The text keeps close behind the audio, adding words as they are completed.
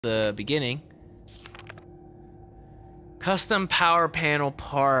the beginning. Custom power panel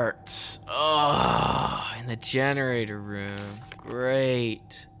parts. Oh, in the generator room.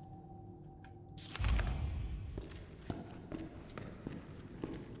 Great.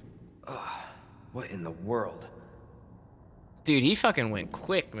 Ugh, what in the world? Dude, he fucking went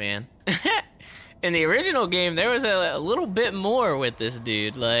quick, man. In the original game, there was a little bit more with this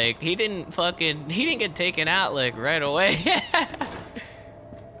dude. Like, he didn't get taken out, like, right away.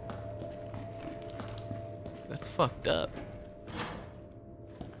 That's fucked up.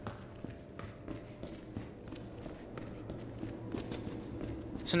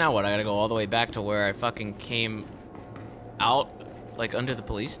 So now what? I gotta go all the way back to where I fucking came out, like, under the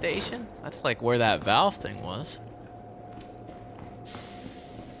police station? That's, like, where that valve thing was.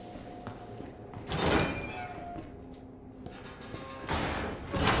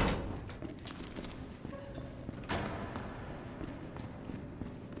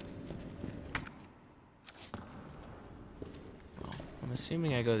 I'm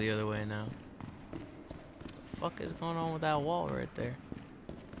assuming I go the other way now. What the fuck is going on with that wall right there?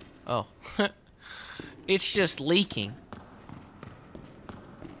 Oh. It's just leaking.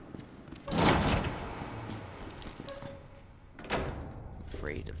 I'm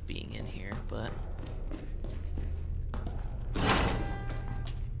afraid of being in here, but...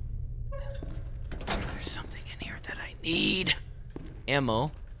 There's something in here that I need.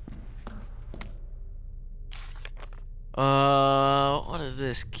 Ammo. What is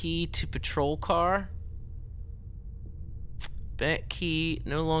this? Key to patrol car? Back key,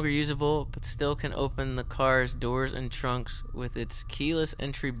 no longer usable, but still can open the car's doors and trunks with its keyless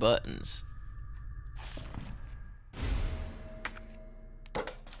entry buttons.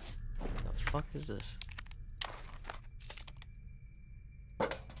 What the fuck is this?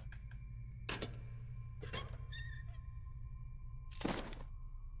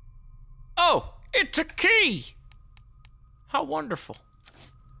 Oh, it's a key! How wonderful.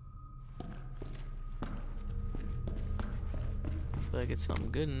 Hopefully I get something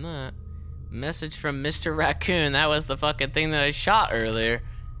good in that. Message from Mr. Raccoon. That was the fucking thing that I shot earlier.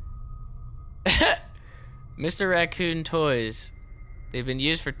 Mr. Raccoon toys. They've been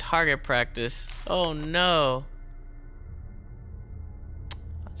used for target practice. Oh no.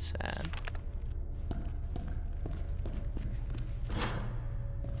 That's sad.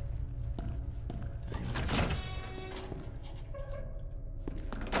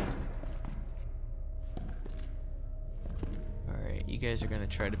 You guys are gonna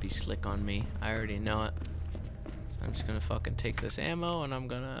try to be slick on me. I already know it. So I'm just gonna fucking take this ammo and I'm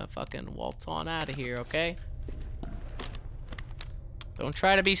gonna fucking waltz on out of here, okay? Don't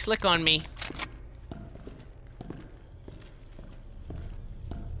try to be slick on me.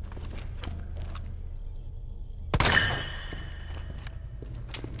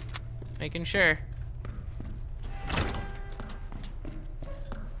 Making sure.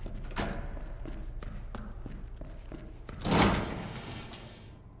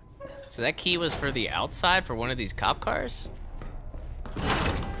 So that key was for the outside for one of these cop cars?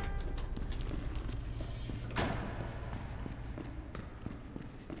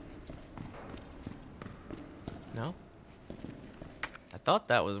 No? I thought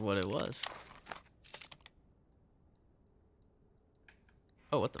that was what it was.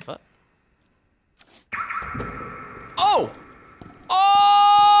 Oh, what the fuck? Oh!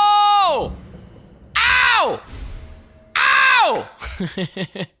 Oh! Ow! Ow!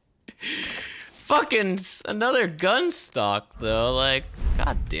 Fucking another gun stock though, like,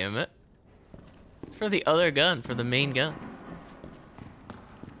 god damn it. It's for the other gun, for the main gun.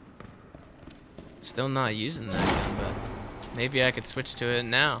 Still not using that gun, but maybe I could switch to it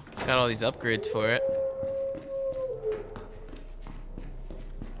now. Got all these upgrades for it.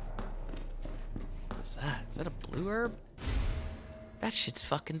 What's that? Is that a blue herb? That shit's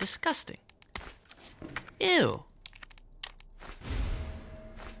fucking disgusting. Ew.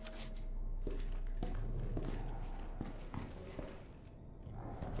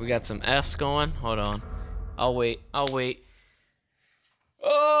 We got some F's going. Hold on. I'll wait. I'll wait.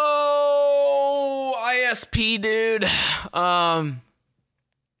 Oh, ISP, dude.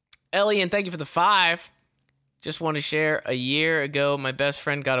 Ellie, and thank you for the 5. Just want to share, a year ago, my best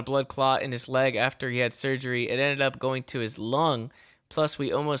friend got a blood clot in his leg after he had surgery. It ended up going to his lung. Plus,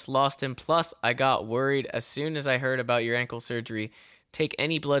 we almost lost him. Plus, I got worried as soon as I heard about your ankle surgery. Take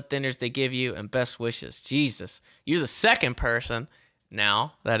any blood thinners they give you, and best wishes. Jesus, you're the second person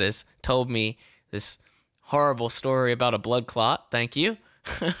now that has told me this horrible story about a blood clot. Thank you.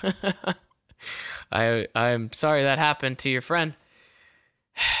 I'm sorry that happened to your friend.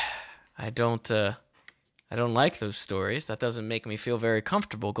 I don't I don't like those stories. That doesn't make me feel very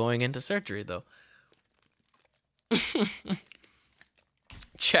comfortable going into surgery, though.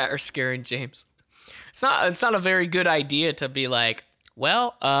 Chat are scaring James. It's not a very good idea to be like,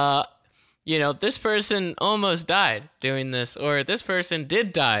 well, you know, this person almost died doing this, or this person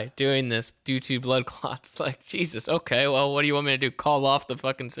did die doing this due to blood clots. Like, Jesus, okay, well, what do you want me to do? Call off the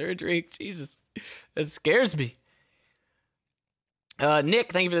fucking surgery? Jesus, that scares me.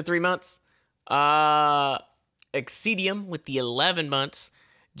 Nick, thank you for the 3 months. Exedium with the 11 months.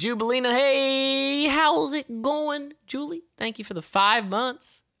 Jubilina, hey, how's it going? Julie, thank you for the 5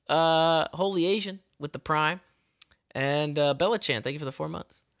 months. Holy Asian with the Prime. And Bella Chan, thank you for the 4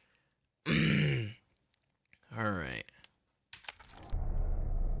 months. All right.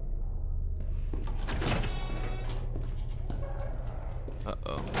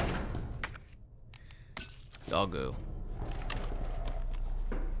 Uh-oh. Doggo.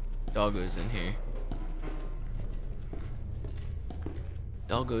 Doggo's in here.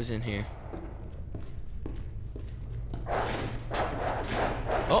 Doggo's in here.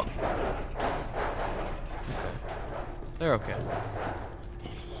 Oh! Okay. They're okay.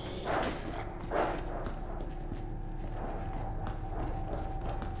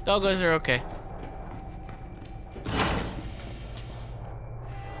 Doggos are okay.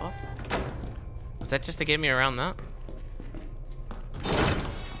 Oh. Was that just to get me around that?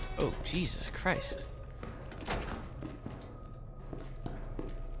 Oh, Jesus Christ.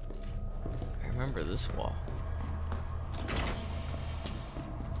 I remember this wall.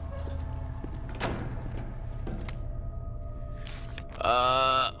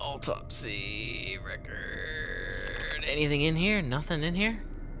 Autopsy record. Anything in here? Nothing in here?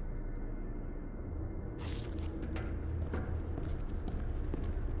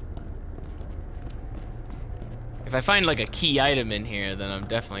 If I find like a key item in here, then I'm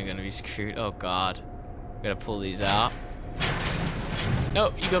definitely gonna be screwed. Oh God. Gotta pull these out.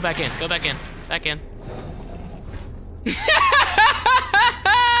 No, you go back in. Go back in. Back in.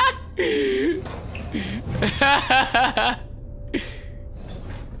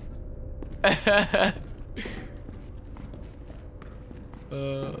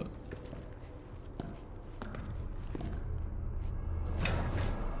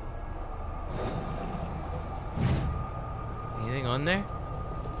 Anything on there?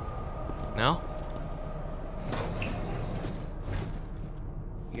 No?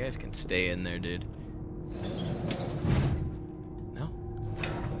 You guys can stay in there, dude. No?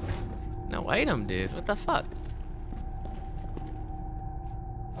 No item, dude. What the fuck?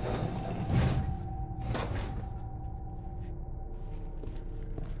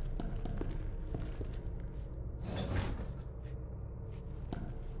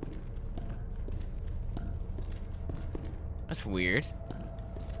 That's weird.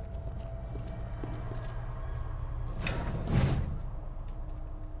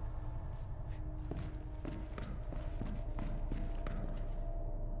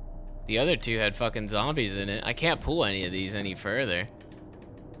 The other two had fucking zombies in it. I can't pull any of these any further.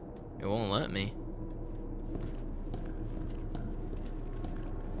 It won't let me.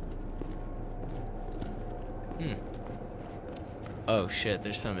 Oh shit,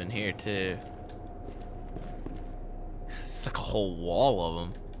 there's some in here too. It's like a whole wall of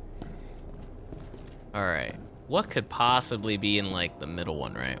them. Alright. What could possibly be in like the middle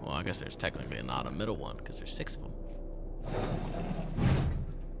one, right? Well, I guess there's technically not a middle one because there's 6 of them.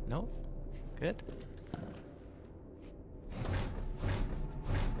 Nope. Good.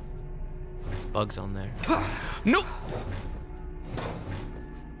 There's bugs on there. Nope!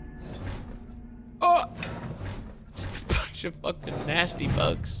 Oh! Just a bunch of fucking nasty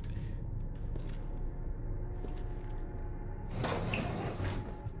bugs.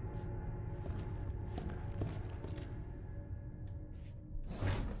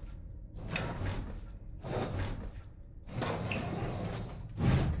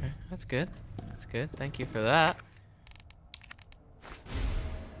 Okay, that's good. That's good. Thank you for that.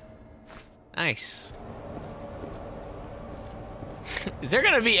 Nice. Is there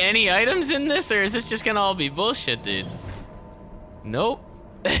gonna be any items in this, or is this just gonna all be bullshit, dude? Nope.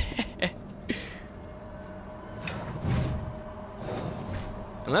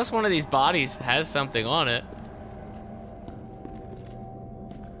 Unless one of these bodies has something on it.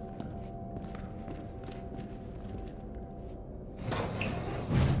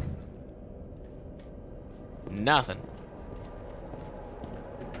 Nothing.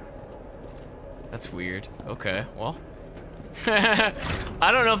 That's weird. Okay, well.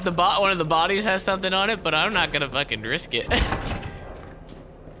 I don't know if one of the bodies has something on it, but I'm not gonna fucking risk it.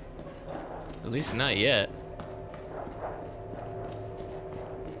 At least not yet.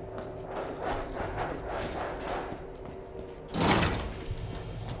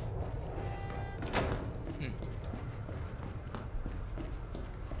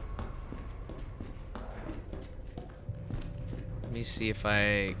 me see if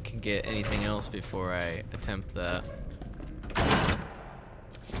I can get anything else before I attempt that. I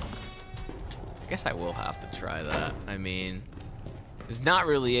guess I will have to try that. I mean, there's not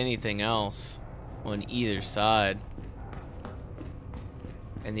really anything else on either side.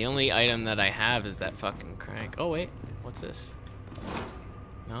 And the only item that I have is that fucking crank. Oh wait, what's this?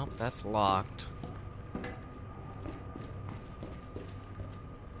 Nope, that's locked.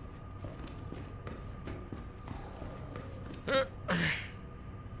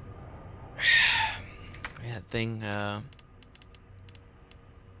 That thing,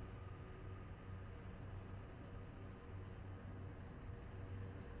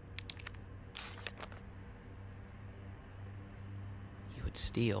 he would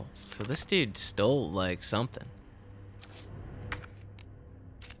steal. So this dude stole, like, something.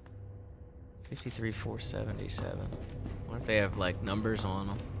 53,477. What if they have, like, numbers on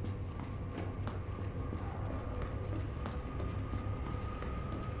them?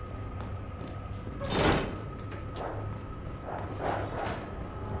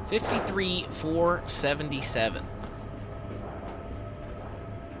 $53,477.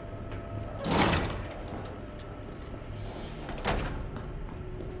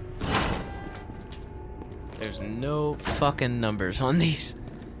 There's no fucking numbers on these.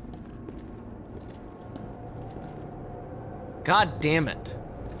 God damn it.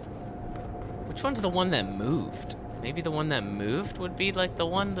 Which one's the one that moved? Maybe the one that moved would be like the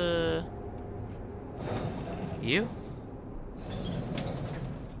one to... You?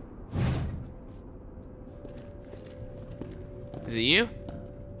 Is it you?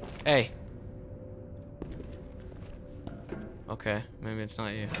 Hey. Okay, maybe it's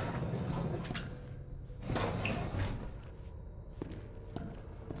not you.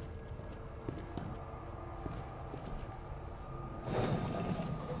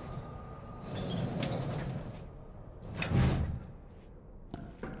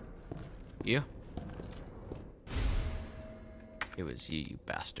 You? It was you, you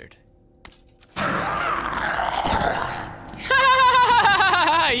bastard.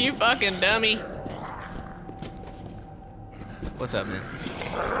 You fucking dummy. What's up, man?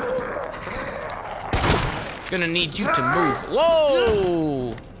 Gonna need you to move.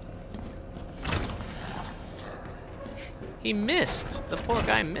 Whoa! He missed. The poor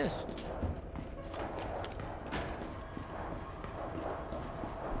guy missed.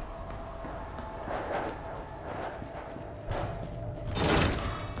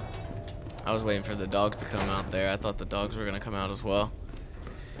 I was waiting for the dogs to come out there. I thought the dogs were gonna come out as well.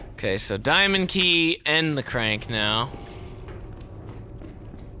 Okay, so diamond key and the crank now.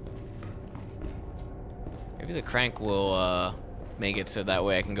 Maybe the crank will make it so that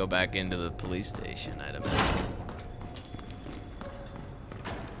way I can go back into the police station, I'd imagine.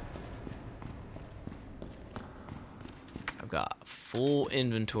 I've got full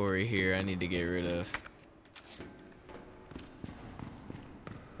inventory here I need to get rid of.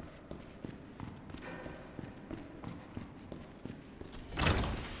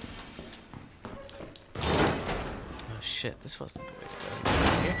 Shit, this wasn't the way to go.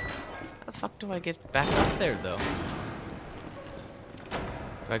 Here. How the fuck do I get back up there, though?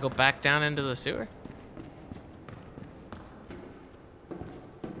 Do I go back down into the sewer?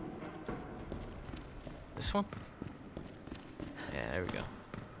 This one? Yeah, there we go.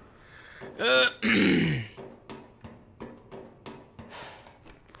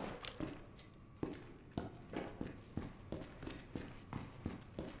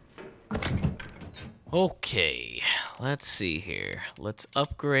 Okay, let's see here. Let's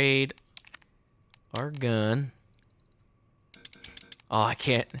upgrade our gun. Oh, I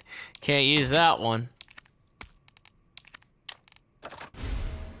can't use that one.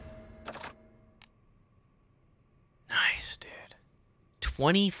 Nice, dude.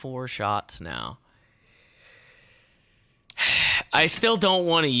 24 shots now. I still don't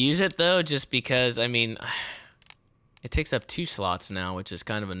want to use it though, just because, I mean, it takes up 2 slots now, which is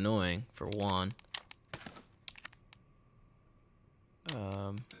kind of annoying for one.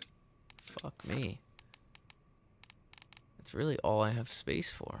 Fuck me. That's really all I have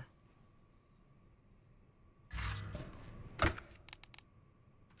space for.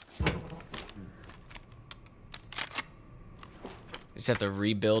 Just have to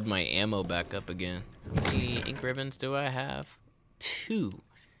rebuild my ammo back up again. How many ink ribbons do I have? 2.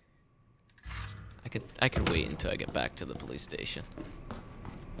 I could wait until I get back to the police station.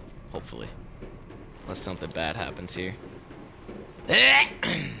 Hopefully. Unless something bad happens here.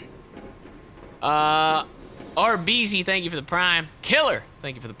 RBZ, thank you for the prime. Killer,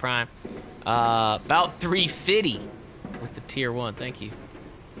 thank you for the prime. About 350 with the tier 1, thank you.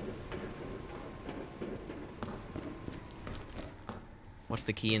 What's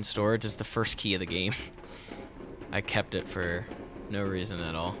the key in storage? It's the first key of the game. I kept it for no reason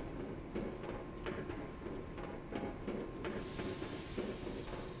at all.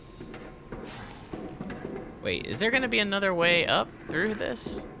 Wait, is there gonna be another way up through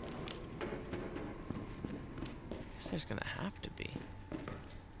this? I guess there's gonna have to be.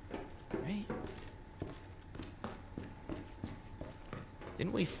 Right?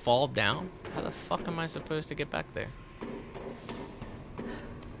 Didn't we fall down? How the fuck am I supposed to get back there?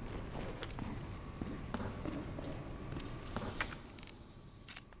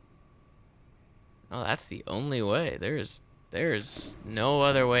 Oh, that's the only way. There's no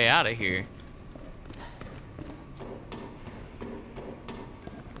other way out of here.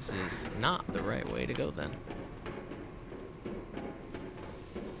 This is not the right way to go then.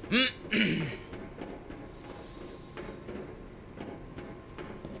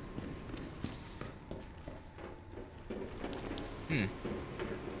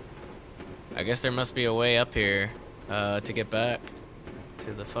 I guess there must be a way up here to get back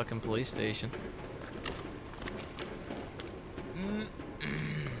to the fucking police station.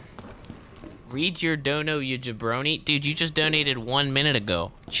 Read your dono, you jabroni. Dude, you just donated 1 minute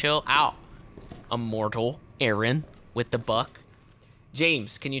ago. Chill out, immortal Aaron with the buck.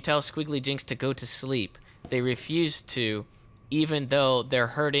 James, can you tell Squiggly Jinx to go to sleep? They refuse to, even though they're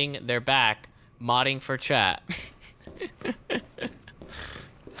hurting their back, modding for chat.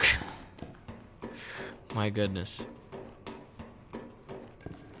 My goodness.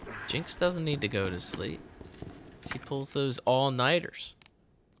 Jinx doesn't need to go to sleep. She pulls those all-nighters.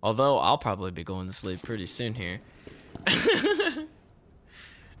 Although, I'll probably be going to sleep pretty soon here.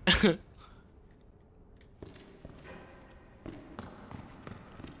 The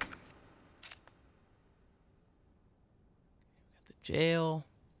jail.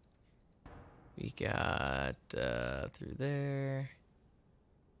 We got, through there.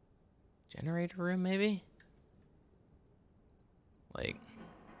 Generator room, maybe? Like,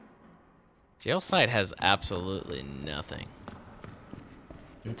 jail side has absolutely nothing.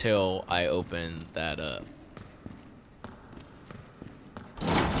 Until I open that up.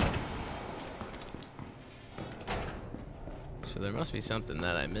 So there must be something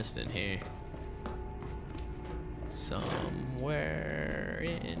that I missed in here. Somewhere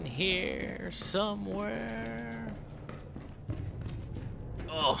in here, somewhere.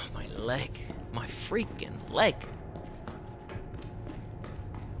 Oh, my leg. My freaking leg.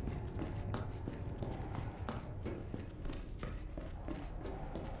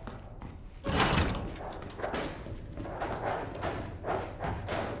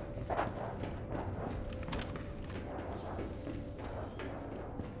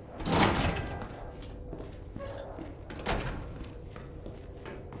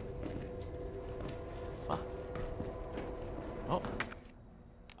 Oh.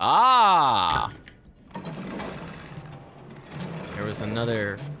 Ah! There was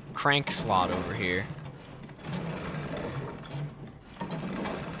another crank slot over here.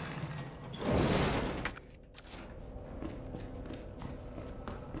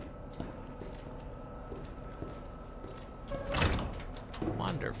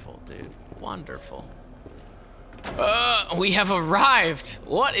 Wonderful, dude. Wonderful. We have arrived!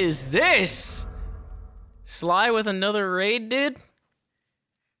 What is this? Sly with another raid, dude?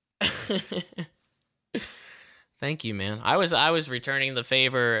 Thank you, man. I was returning the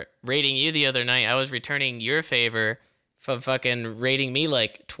favor, raiding you the other night. I was returning your favor from fucking raiding me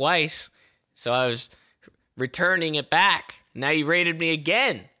like twice. So I was returning it back. Now you raided me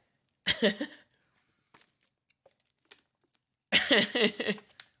again.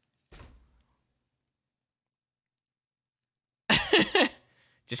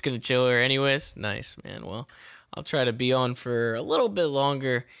 Just gonna chill her anyways? Nice, man. Well, I'll try to be on for a little bit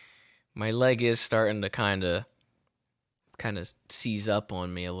longer. My leg is starting to kind of seize up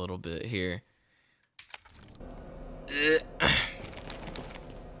on me a little bit here.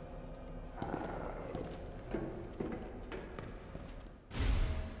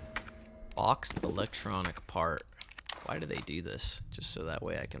 Boxed electronic part. Why do they do this? Just so that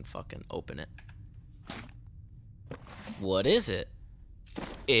way I can fucking open it. What is it?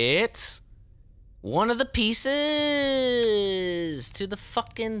 It's one of the pieces to the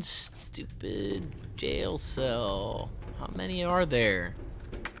fucking stupid jail cell. How many are there?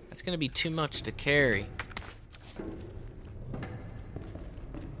 That's gonna be too much to carry.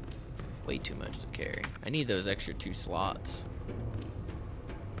 Way too much to carry. I need those extra 2 slots.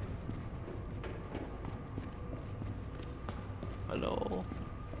 Hello?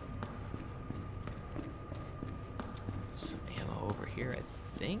 Some ammo over here, I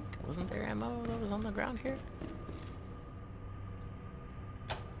think. Wasn't there ammo that was on the ground here?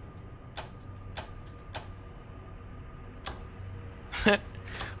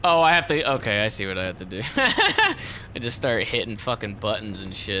 Oh, I have to, okay, I see what I have to do. I just start hitting fucking buttons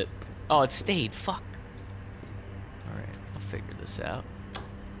and shit. Oh, it stayed, fuck. All right, I'll figure this out.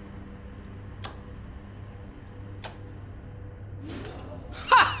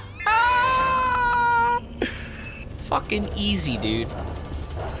 Fucking easy, dude.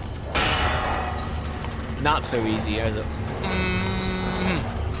 Not so easy. I was a,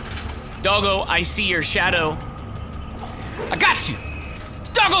 Doggo, I see your shadow. I got you.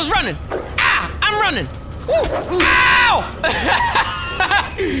 Doggo's running. Ah, I'm running. Woo. Ow!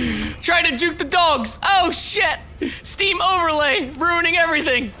 Trying to juke the dogs. Oh shit. Steam overlay, ruining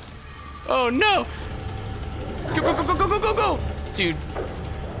everything. Oh no. Go, go, go, go, go, go, go, go. Dude,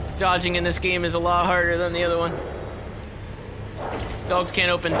 dodging in this game is a lot harder than the other one. Dogs can't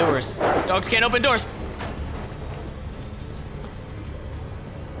open doors. Dogs can't open doors.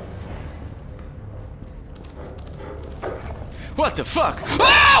 What the fuck?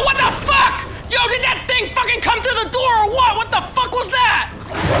 Ah, what the fuck? Joe, did that thing fucking come through the door or what? What the fuck was that?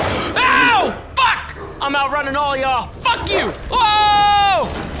 Ow! Fuck! I'm outrunning all y'all. Fuck you! Whoa!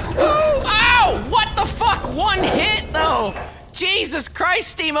 Ooh, ow! What the fuck? One hit though. Jesus Christ,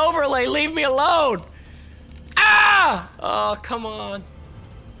 Steam overlay, leave me alone. Ah! Oh, come on.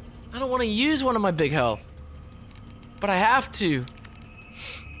 I don't want to use one of my big health. But I have to.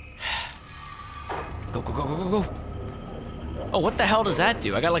 Go, go, go, go, go, go. Oh, what the hell does that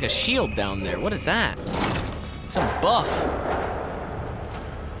do? I got like a shield down there. What is that? Some buff.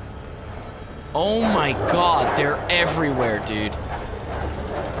 Oh my god, they're everywhere, dude.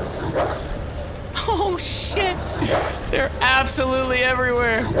 Oh shit. They're absolutely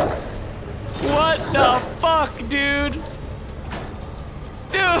everywhere. What the fuck, dude?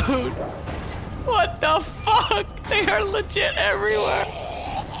 Dude! What the fuck? They are legit everywhere.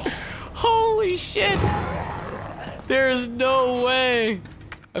 Holy shit. There's no way.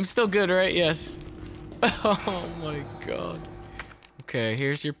 I'm still good, right? Yes. Oh my god. Okay,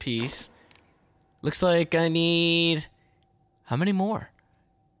 here's your piece. Looks like I need... How many more?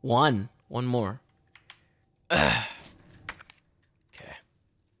 One. One more. Ugh. Okay.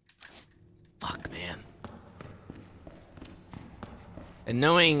 Fuck, man. And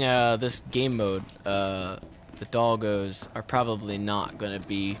knowing this game mode, the doggos are probably not gonna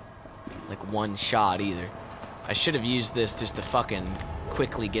be like one shot either. I should have used this just to fucking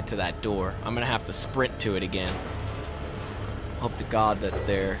quickly get to that door. I'm gonna have to sprint to it again. Hope to God that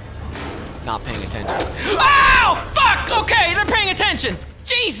they're not paying attention. Ow! Fuck! Okay, they're paying attention!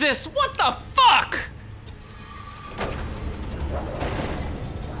 Jesus, what the fuck?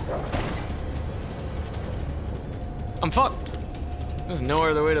 I'm fucked. There's no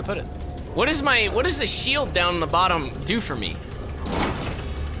other way to put it. What does the shield down the bottom do for me?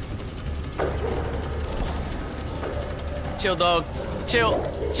 Chill, dog. Chill.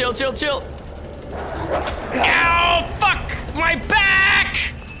 Chill, chill, chill. Ow! Fuck! My back!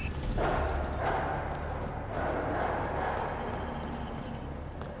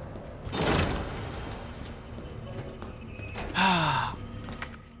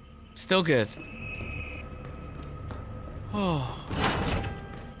 Still good. Oh.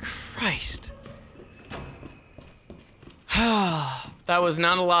 Christ. That was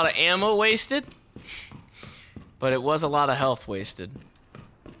not a lot of ammo wasted. But it was a lot of health wasted.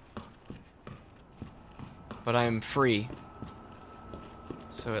 But I am free.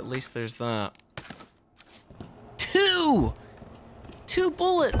 So at least there's that. Two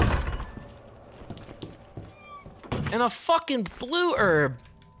bullets! And a fucking blue herb.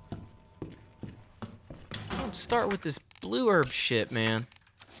 Don't start with this blue herb shit, man.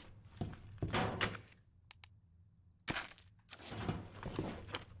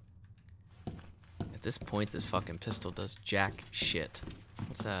 At this point, this fucking pistol does jack shit.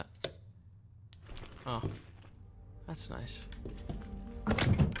 What's that? Oh, that's nice.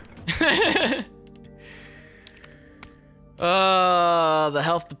 The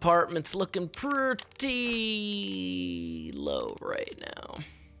health department's looking pretty low right now.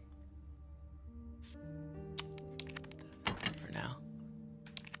 For now.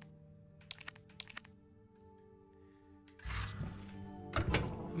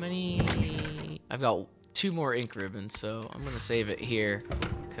 How many? I've got 2 more ink ribbons, so I'm gonna save it here,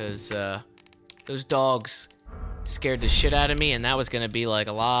 because those dogs scared the shit out of me, and that was gonna be like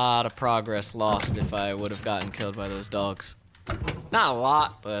a lot of progress lost if I would have gotten killed by those dogs. Not a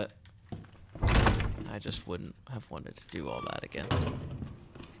lot, but I just wouldn't have wanted to do all that again.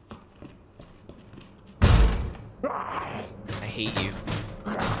 I hate you.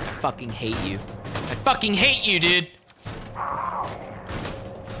 I fucking hate you. I fucking hate you, dude!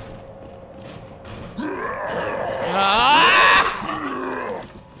 Ah!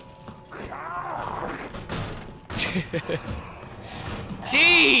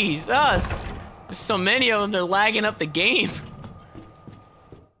 Jesus! There's so many of them, they're lagging up the game.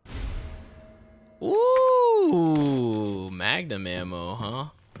 Ooh, Magnum ammo, huh?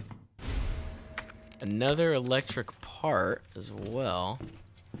 Another electric part as well.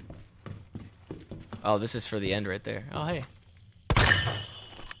 Oh, this is for the end right there. Oh, hey.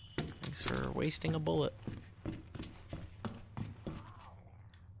 Thanks for wasting a bullet.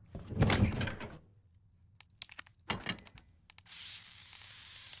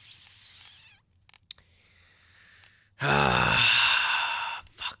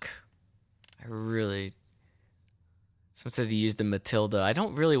 Fuck. I really... Someone said to use the Matilda. I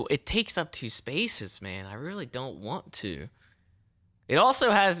don't really... It takes up 2 spaces, man. I really don't want to. It also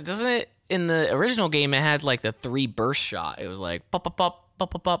has... Doesn't it... In the original game, it had like the 3 burst shot. It was like... Pop, pop, pop,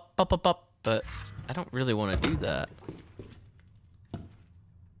 pop, pop, pop, pop, pop, pop. But I don't really want to do that.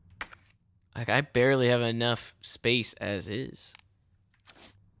 Like, I barely have enough space as is.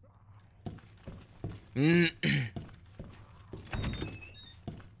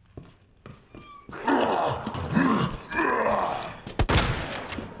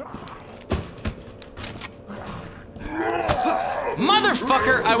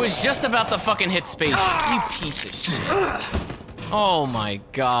 Motherfucker, I was just about to fucking hit space. You piece of shit. Oh my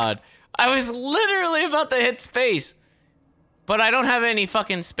god. I was literally about to hit space. But I don't have any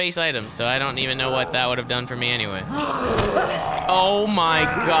fucking space items, so I don't even know what that would have done for me anyway. Oh my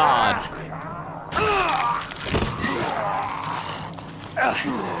god.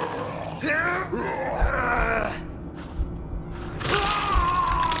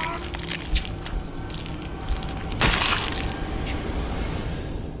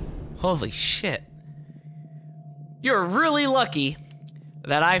 Holy shit. You're really lucky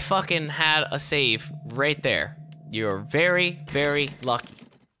that I fucking had a save right there. You're very, very lucky.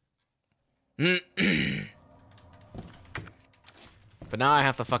 But now I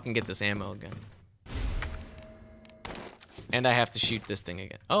have to fucking get this ammo again. And I have to shoot this thing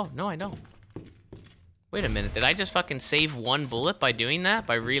again. Oh, no, I don't. Wait a minute, did I just fucking save 1 bullet by doing that?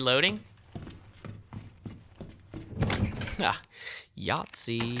 By reloading? Ah,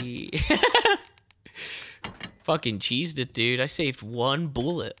 Yahtzee. Fucking cheesed it, dude. I saved 1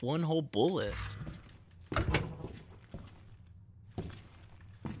 bullet. 1 whole bullet. That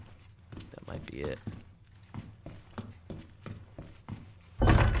might be it.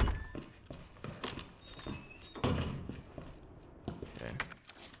 Okay.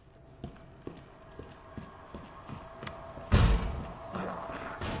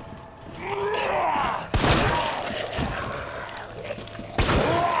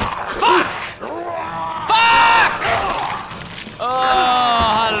 Fuck! Fuck! Oh,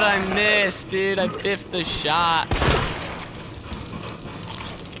 how did I miss, dude? I biffed the shot.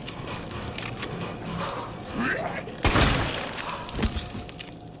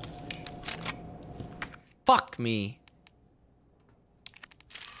 Fuck me.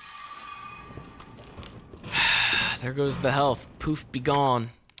 There goes the health. Poof, be gone.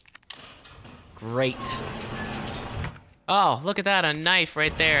 Great. Oh, look at that, a knife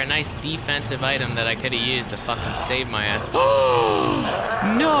right there. A nice defensive item that I could have used to fucking save my ass. Oh,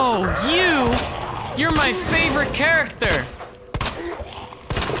 no, you're my favorite character.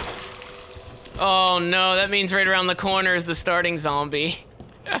 Oh no, that means right around the corner is the starting zombie.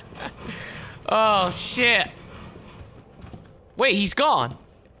 Oh shit. Wait, he's gone.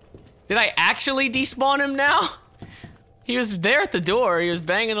 Did I actually despawn him now? He was there at the door. He was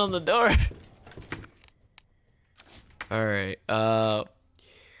banging on the door. All right.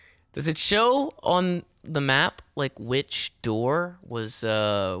 Does it show on the map like which door was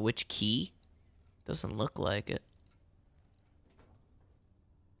which key? Doesn't look like it.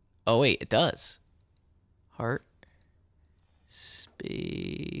 Oh wait, it does. Heart.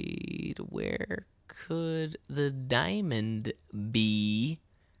 Spade. Where could the diamond be?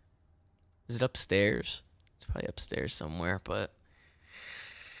 Is it upstairs? It's probably upstairs somewhere, but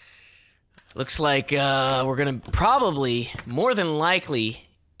looks like we're gonna probably, more than likely,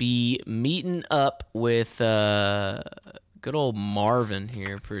 be meeting up with good old Marvin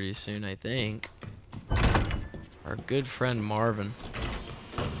here pretty soon, I think. Our good friend Marvin.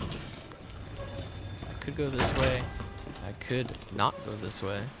 I could go this way. I could not go this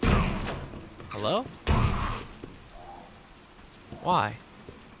way. Hello? Why?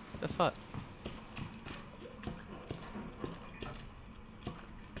 The fuck?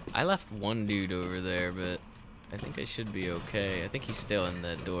 I left one dude over there, but I think I should be okay. I think he's still in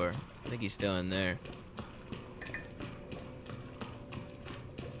that door. I think he's still in there.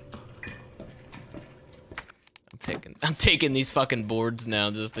 I'm taking these fucking boards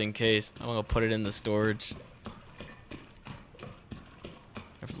now just in case. I'm gonna put it in the storage.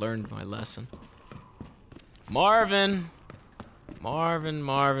 I've learned my lesson. Marvin! Marvin,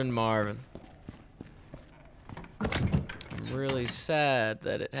 Marvin, Marvin. I'm really sad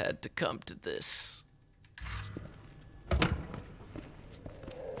that it had to come to this.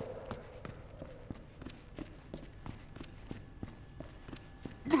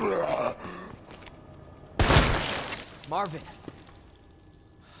 Marvin!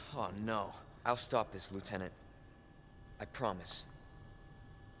 Oh no. I'll stop this, Lieutenant. I promise.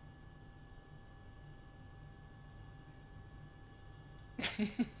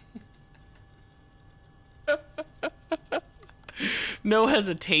 No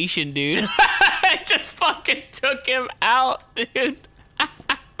hesitation, dude. I just fucking took him out, dude.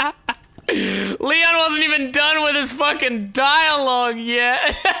 Leon wasn't even done with his fucking dialogue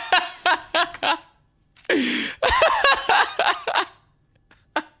yet.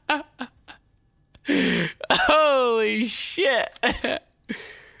 Holy shit.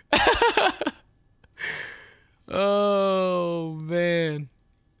 Oh, man.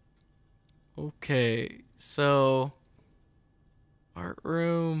 Okay, so art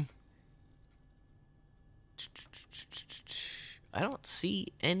room. I don't see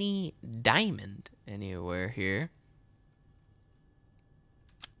any diamond anywhere here.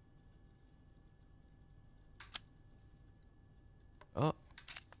 Oh,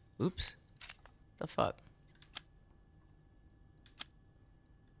 oops. The fuck?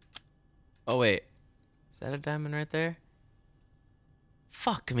 Oh, wait. Is that a diamond right there?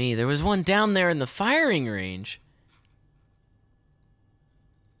 Fuck me, there was one down there in the firing range.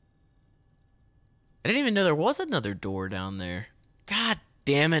 I didn't even know there was another door down there. God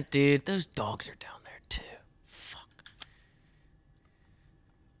damn it, dude. Those dogs are down there, too. Fuck.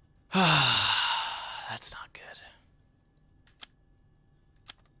 That's not good.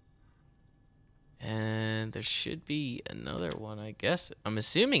 And there should be another one, I guess. I'm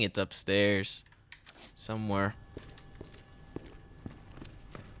assuming it's upstairs somewhere.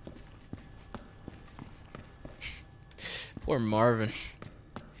 Poor Marvin.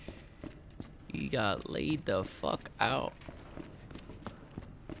 He got laid the fuck out.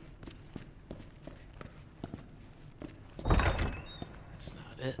 That's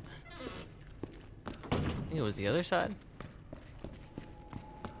not it. I think it was the other side.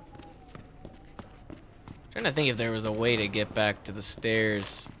 Trying to think if there was a way to get back to the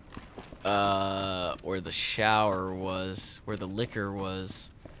stairs, where the shower was, where the liquor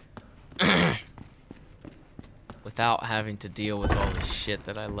was, without having to deal with all the shit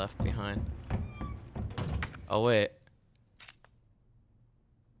that I left behind. Oh wait.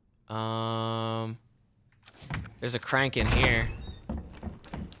 There's a crank in here.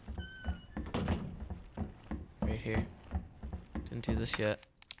 Right here. Didn't do this yet.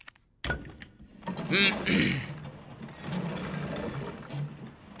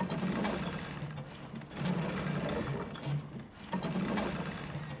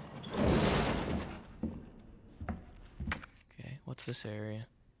 Okay, what's this area?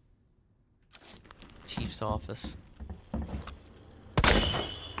 Chief's office.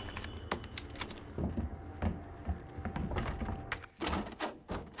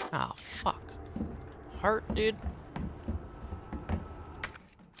 Oh, fuck. Heart, dude.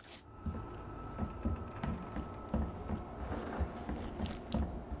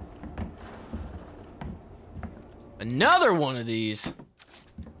 Another one of these.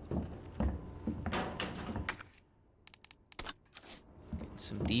 Getting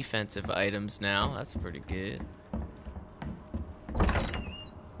some defensive items now. That's pretty good.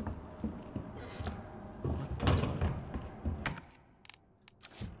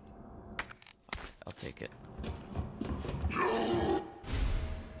 I'll take it.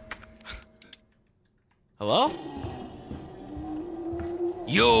 Hello?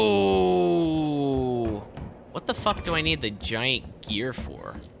 Yo! What the fuck do I need the giant gear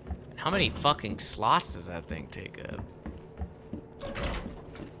for? And how many fucking slots does that thing take up?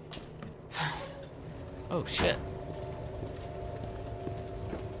 Oh shit.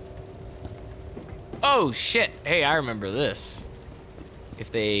 Oh shit! Hey, I remember this.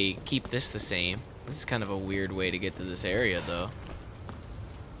 If they keep this the same. This is kind of a weird way to get to this area, though.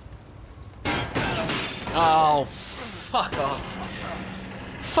 Oh, fuck off.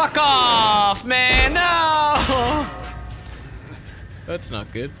 Fuck off, man! No! That's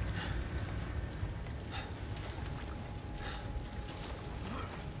not good.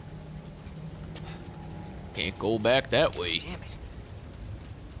 Can't go back that way. Damn it.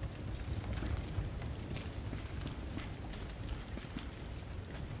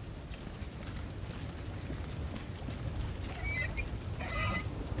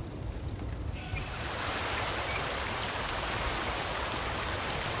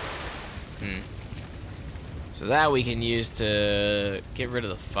 So that we can use to get rid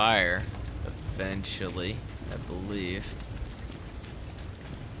of the fire eventually, I believe.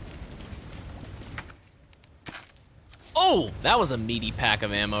 Oh, that was a meaty pack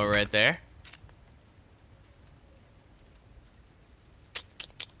of ammo right there.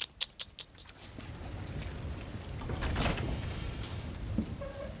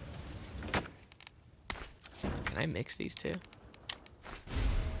 Can I mix these two?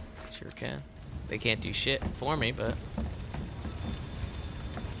 Sure can. They can't do shit for me, but...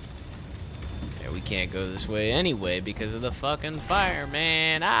 Okay, we can't go this way anyway because of the fucking fire,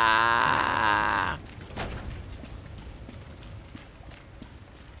 man. Ah!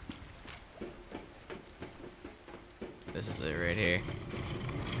 This is it right here.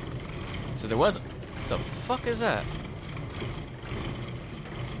 So there wasn't... The fuck is that?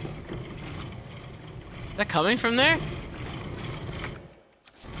 Is that coming from there?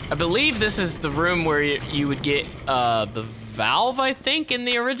 I believe this is the room where you would get the valve, I think, in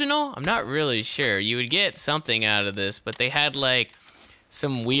the original. I'm not really sure. You would get something out of this, but they had like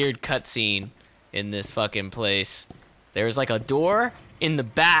some weird cutscene in this fucking place. There was like a door in the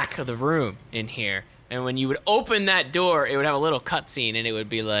back of the room in here. And when you would open that door, it would have a little cutscene and it would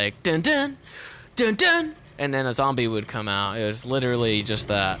be like, dun dun, dun dun. And then a zombie would come out. It was literally just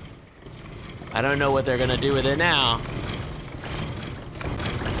that. I don't know what they're gonna do with it now.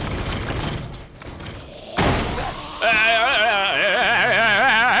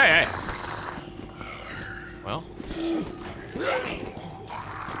 Well.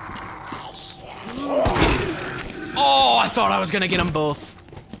 Oh, I thought I was gonna get them both.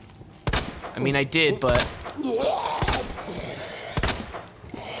 I mean, I did, but...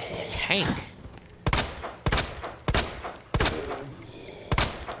 Tank.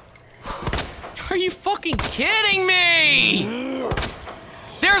 Are you fucking kidding me?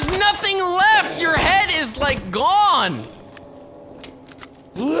 There's nothing left! Your head is, like, gone!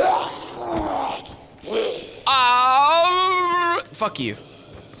 Fuck you.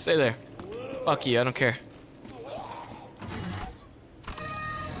 Stay there. Fuck you, I don't care.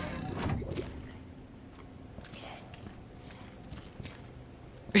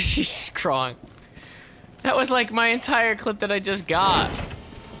 She's crawling. That was like my entire clip that I just got.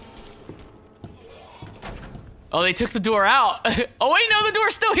 Oh, they took the door out. Oh wait, no, the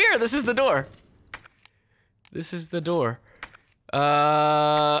door's still here. This is the door. This is the door.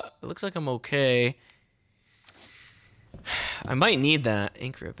 It looks like I'm okay. I might need that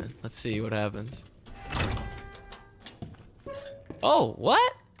ink ribbon. Let's see what happens. Oh,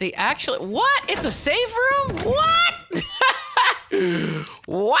 what? They actually, what? It's a save room? What?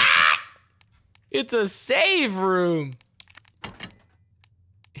 What? It's a save room.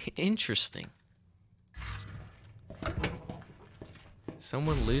 Interesting.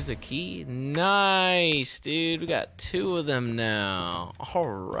 Someone lose a key? Nice, dude. We got 2 of them now. All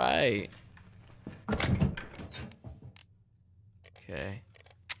right. Okay.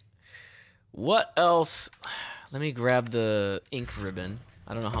 What else? Let me grab the ink ribbon.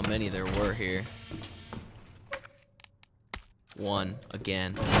 I don't know how many there were here. 1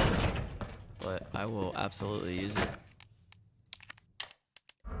 again. But I will absolutely use it.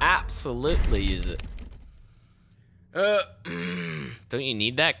 Absolutely use it. Don't you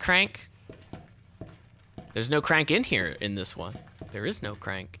need that crank? There's no crank in here in this one. There is no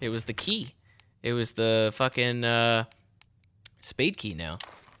crank. It was the key. It was the fucking spade key now.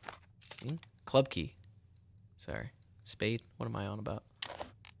 Club key. Sorry. Spade. What am I on about?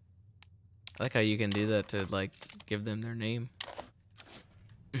 I like how you can do that to like give them their name.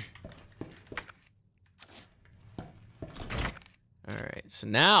 Alright, so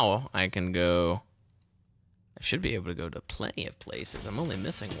now I can go. I should be able to go to plenty of places. I'm only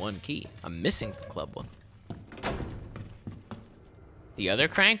missing 1 key. I'm missing the club one. The other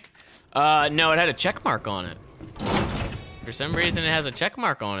crank? No, it had a check mark on it. For some reason, it has a check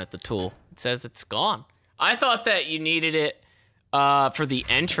mark on it, the tool. It says it's gone. I thought that you needed it for the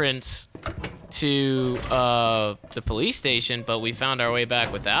entrance to the police station, but we found our way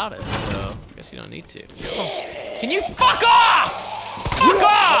back without it, so I guess you don't need to. Can you fuck off? Fuck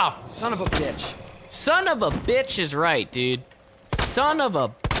off! Son of a bitch. Son of a bitch is right, dude. Son of a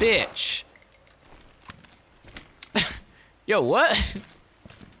bitch. Yo, what?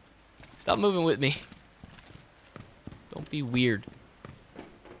 Stop moving with me. Don't be weird.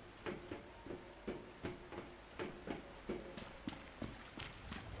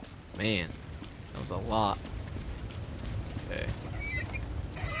 Man, that was a lot. Okay.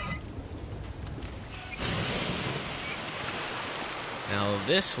 Now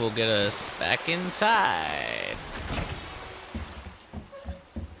this will get us back inside.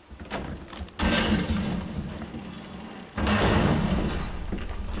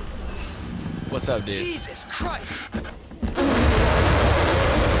 What's up, dude? Jesus Christ!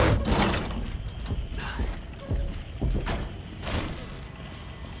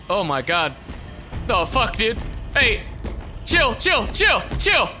 Oh my god. The fuck, dude? Hey, chill, chill, chill,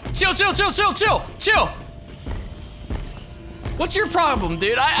 chill, chill, chill, chill, chill, chill, chill. What's your problem,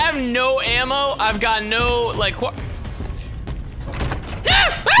 dude? I have no ammo. I've got no, like, what?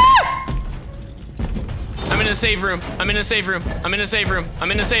 I'm in a save room. I'm in a save room. I'm in a save room. I'm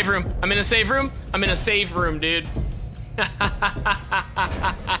in a save room. I'm in a save room. I'm in a save room, dude.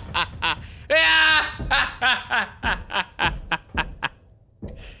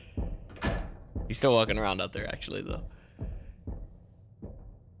 He's still walking around out there, actually, though.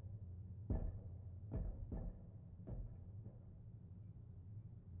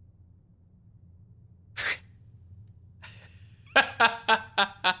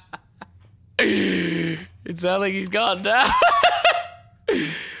 It sounds like he's gone down.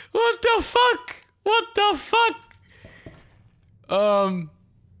 What the fuck? What the fuck?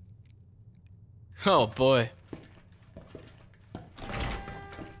 Oh boy.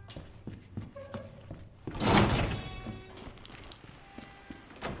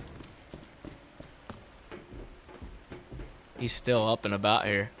 He's still up and about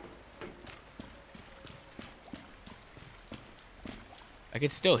here. I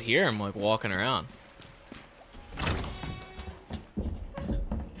could still hear him, like, walking around. I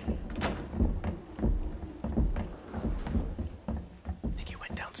think he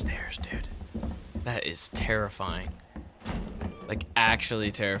went downstairs, dude. That is terrifying. Like,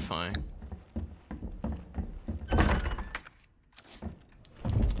 actually terrifying.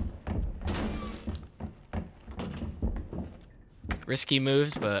 Risky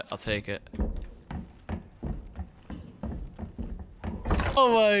moves, but I'll take it.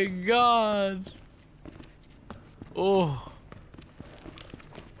 Oh my god. Oh.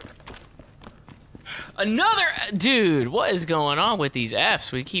 Another, dude, what is going on with these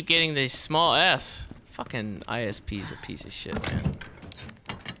Fs? We keep getting these small Fs. Fucking ISP's a piece of shit, man.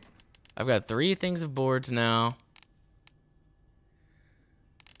 I've got 3 things of boards now.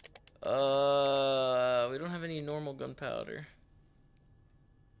 We don't have any normal gunpowder.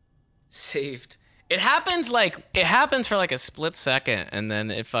 Saved. It happens for like a split second and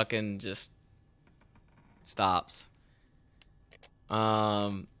then it fucking just stops.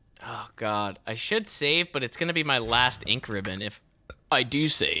 Oh god. I should save, but it's gonna be my last ink ribbon if I do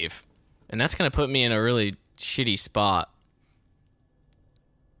save. And that's gonna put me in a really shitty spot.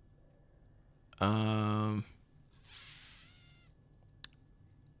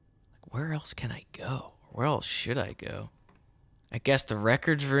 Where else can I go? Where else should I go? I guess the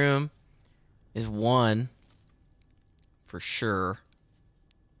records room is one for sure.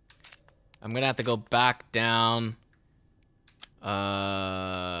 I'm gonna have to go back down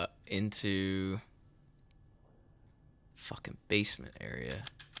into fucking basement area.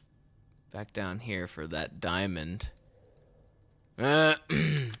 Back down here for that diamond.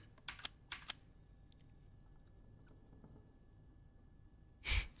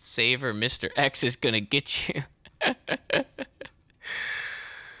 Save or Mr. X is gonna get you.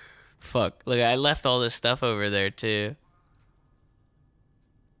 Fuck, look, I left all this stuff over there too.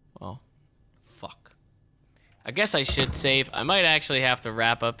 Well, fuck. I guess I should save. I might actually have to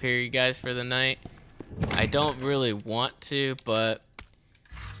wrap up here, you guys, for the night. I don't really want to, but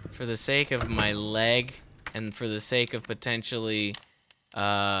for the sake of my leg and for the sake of potentially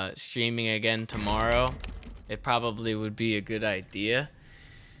streaming again tomorrow, it probably would be a good idea.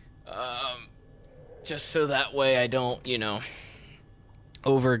 Just so that way I don't, you know,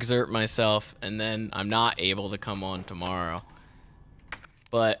 overexert myself and then I'm not able to come on tomorrow.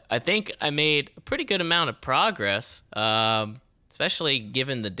 But I think I made a pretty good amount of progress, especially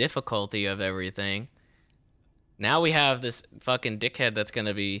given the difficulty of everything. Now we have this fucking dickhead that's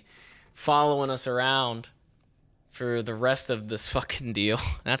gonna be following us around for the rest of this fucking deal.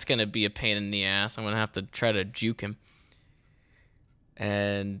 That's gonna be a pain in the ass. I'm gonna have to try to juke him.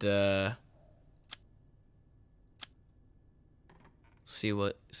 And see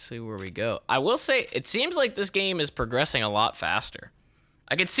where we go. I will say it seems like this game is progressing a lot faster.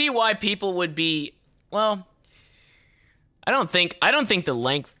 I could see why people would be, well, I don't think the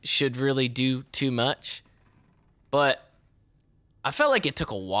length should really do too much, but I felt like it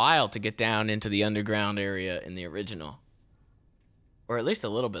took a while to get down into the underground area in the original, or at least a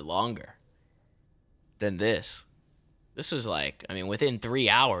little bit longer than this. This was like, I mean, within 3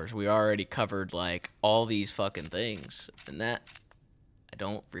 hours, we already covered like all these fucking things, and that I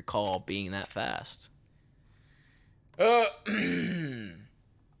don't recall being that fast.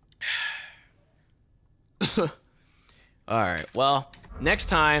 All right, well, next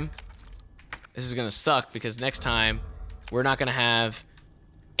time this is gonna suck because next time we're not gonna have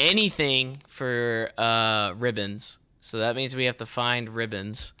anything for ribbons. So that means we have to find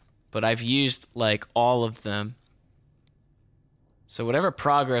ribbons. But I've used like all of them. So whatever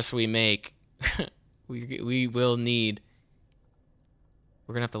progress we make, we will need.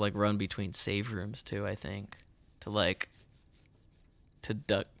 We're gonna have to like run between save rooms too, I think, to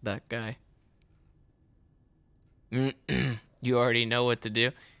duck that guy. You already know what to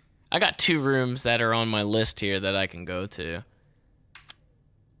do. I got 2 rooms that are on my list here that I can go to.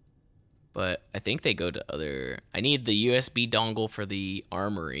 But I think they go to other... I need the USB dongle for the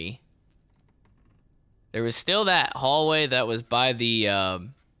armory. There was still that hallway that was by the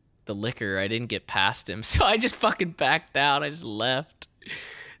liquor. I didn't get past him, so I just fucking backed out. I just left.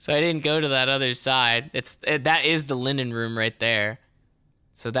 So I didn't go to that other side. That is the linen room right there.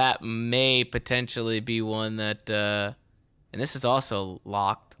 So that may potentially be one that... and this is also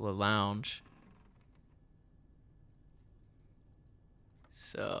locked, the lounge.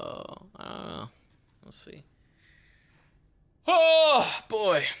 So, I don't know. We'll see. Oh,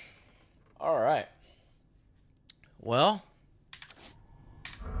 boy. All right. Well,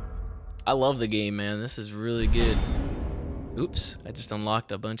 I love the game, man. This is really good. Oops, I just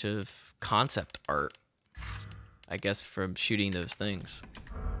unlocked a bunch of concept art. I guess from shooting those things.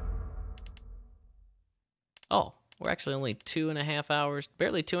 Oh, we're actually only 2.5 hours,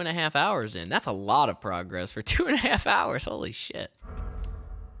 barely 2.5 hours in. That's a lot of progress for 2.5 hours. Holy shit.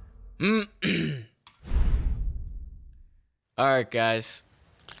 Alright, guys.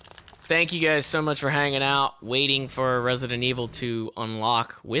 Thank you guys so much for hanging out, waiting for Resident Evil to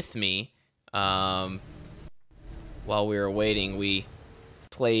unlock with me. While we were waiting, we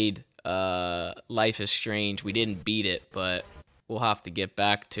played Life is Strange. We didn't beat it, but we'll have to get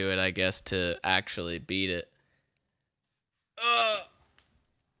back to it, I guess, to actually beat it. God.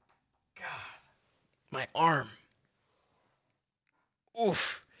 My arm.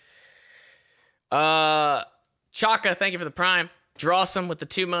 Oof. Chaka, thank you for the Prime. Drawsome with the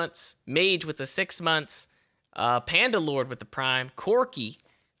 2 months. Mage with the 6 months. Panda Lord with the Prime. Corky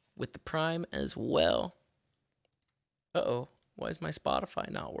with the Prime as well. Uh-oh. Why is my Spotify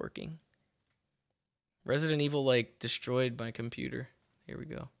not working? Resident Evil, like, destroyed my computer. Here we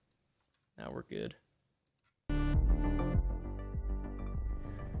go. Now we're good.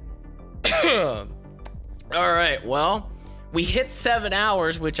 All right, well, we hit 7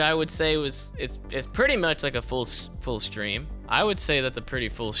 hours, which I would say it's pretty much like a full stream. I would say that's a pretty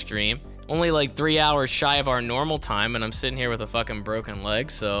full stream. Only like 3 hours shy of our normal time, and I'm sitting here with a fucking broken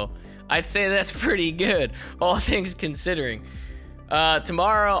leg, so I'd say that's pretty good, all things considering.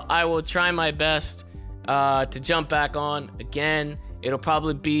 Tomorrow, I will try my best to jump back on again. It'll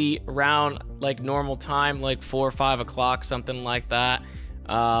probably be around like normal time, like 4 or 5 o'clock, something like that.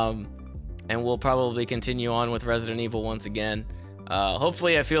 And we'll probably continue on with Resident Evil once again.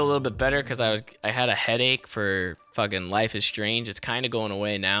 Hopefully I feel a little bit better because I had a headache for fucking Life is Strange. It's kind of going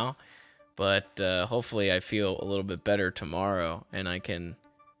away now, but hopefully I feel a little bit better tomorrow and I can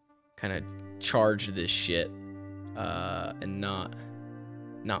kind of charge this shit and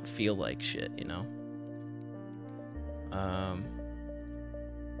not feel like shit, you know.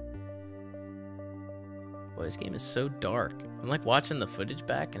 Boy, this game is so dark. I'm like watching the footage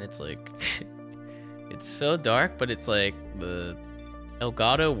back and it's like it's so dark, but it's like the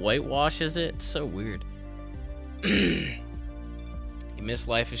Elgato whitewashes it. It's so weird. You missed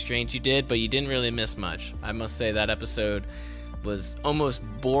Life is Strange. You did, but you didn't really miss much. I must say that episode was almost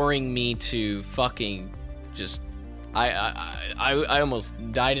boring me to fucking just I almost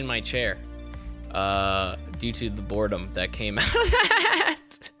died in my chair due to the boredom that came out of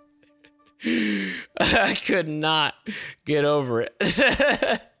that. I could not get over it.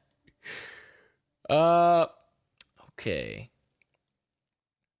 Okay.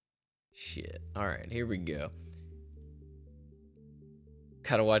 Shit. All right, here we go.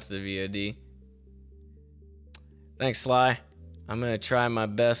 Gotta watch the VOD. Thanks, Sly. I'm gonna try my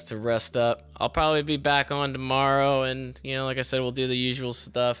best to rest up. I'll probably be back on tomorrow, and you know, like I said, we'll do the usual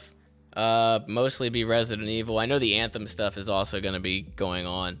stuff. Mostly be Resident Evil. I know the Anthem stuff is also gonna be going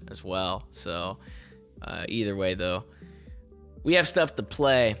on as well. So, either way, though, we have stuff to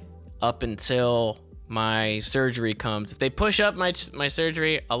play up until my surgery comes. If they push up my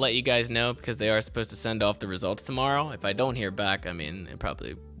surgery, I'll let you guys know because they are supposed to send off the results tomorrow. If I don't hear back, I mean, it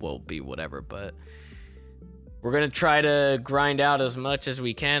probably will be whatever, but we're gonna try to grind out as much as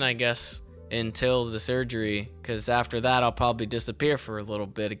we can, I guess, until the surgery, because after that, I'll probably disappear for a little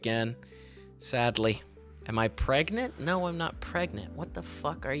bit again, sadly. Am I pregnant? No, I'm not pregnant. What the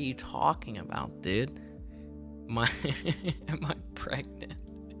fuck are you talking about, dude? Am I pregnant?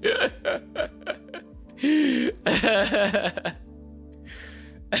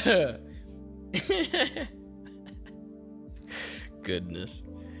 Goodness.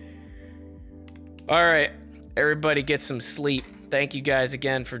 All right, everybody get some sleep. Thank you guys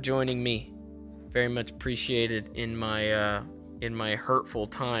again for joining me. Very much appreciated in my hurtful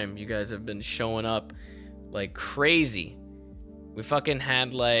time. You guys have been showing up like crazy. We fucking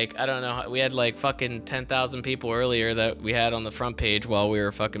had like, I don't know, we had like fucking 10,000 people earlier that we had on the front page while we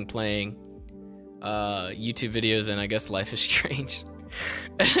were fucking playing YouTube videos, and I guess Life is Strange.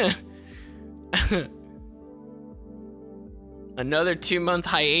 Another 2-month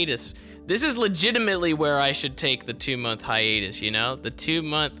hiatus. This is legitimately where I should take the 2-month hiatus, you know? The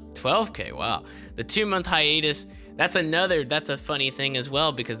 2-month, 12K, wow. The 2-month hiatus, that's a funny thing as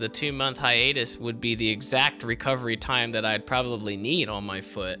well, because the 2-month hiatus would be the exact recovery time that I'd probably need on my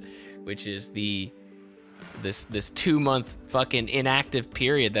foot, which is this 2-month fucking inactive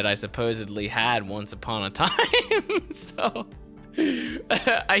period that I supposedly had once upon a time. So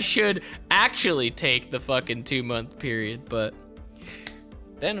I should actually take the fucking 2-month period, but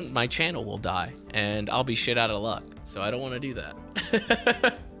then my channel will die and I'll be shit out of luck. So I don't want to do that.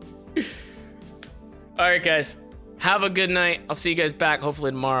 All right, guys, have a good night. I'll see you guys back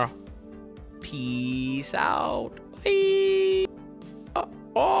hopefully tomorrow. Peace out. Bye.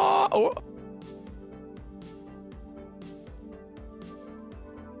 Oh.